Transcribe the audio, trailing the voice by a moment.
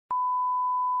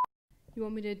You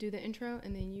want me to do the intro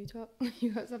and then you talk?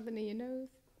 You got something in your nose?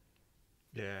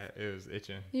 Yeah, it was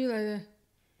itching. You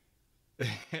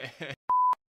like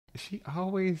She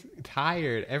always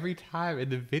tired every time in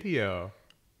the video.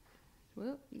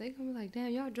 well, they gonna be like,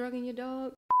 damn, y'all drugging your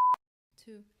dog.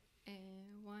 2 and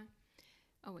 1.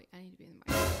 Oh wait, I need to be in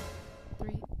the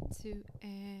mic. 3, 2,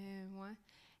 and 1.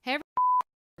 Hey,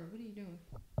 what are you doing?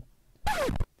 Damn,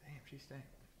 she stinks.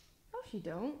 No, she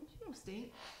don't. She don't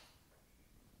stink.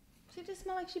 She just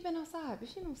smell like she been outside, but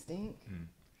she don't stink.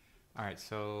 All right,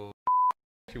 so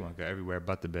she want to go everywhere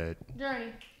but the bed.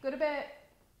 Journey, go to bed.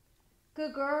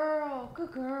 Good girl.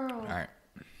 Good girl. All right.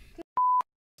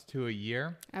 To a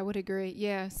year. I would agree.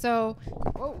 Yeah. So,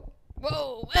 whoa,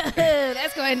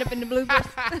 that's gonna end up in the bloopers.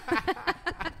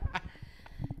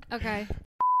 Okay.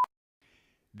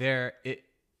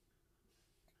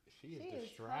 She is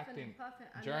distracting. Puffing,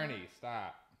 Journey,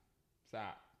 stop.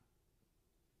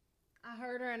 I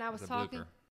heard her and I was It's a talking, blooper.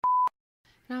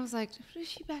 and I was like, "What is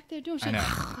she back there doing?" She's I like,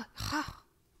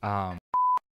 know.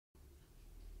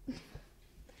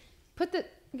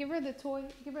 give her the toy.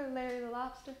 Give her Larry the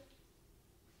lobster.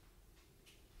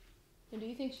 And do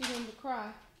you think she's going to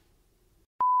cry?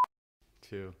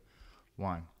 2,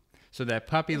 1. So that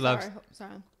puppy I'm loves.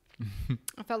 Sorry.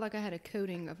 I felt like I had a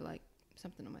coating of like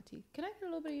something on my teeth. Can I get a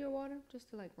little bit of your water just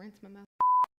to like rinse my mouth?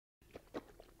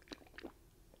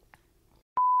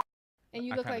 And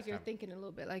you look like you're thinking a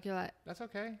little bit, like you're like. That's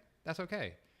okay.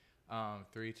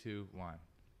 3, 2, 1.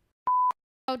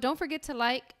 Oh, don't forget to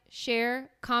like, share,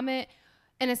 comment,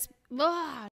 and it's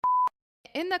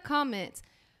in the comments.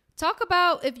 Talk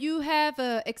about if you have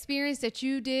a experience that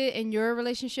you did in your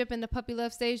relationship in the puppy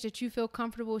love stage that you feel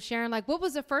comfortable sharing. Like, what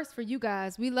was the first for you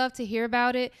guys? We love to hear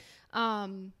about it.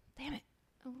 Damn it.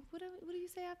 What do you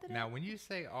say after that? Now, when you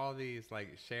say all these,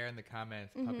 like, share in the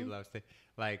comments, puppy love stage,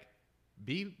 like,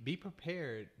 be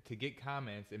prepared to get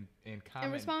comments and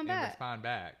comment respond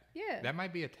back. Yeah. That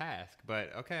might be a task,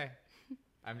 but okay.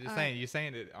 I'm just saying, you're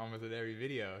saying it almost in every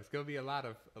video. It's gonna be a lot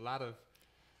of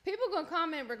people gonna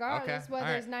comment regardless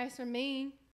whether it's nice or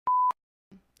mean.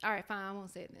 All right, fine. I won't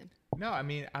say it then. No, I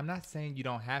mean, I'm not saying you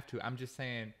don't have to. I'm just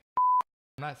saying.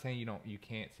 I'm not saying you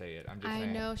can't say it. I'm just saying.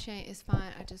 I know, Shane. It's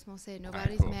fine. I just won't say it.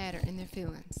 Nobody's cool. mad or in their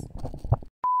feelings.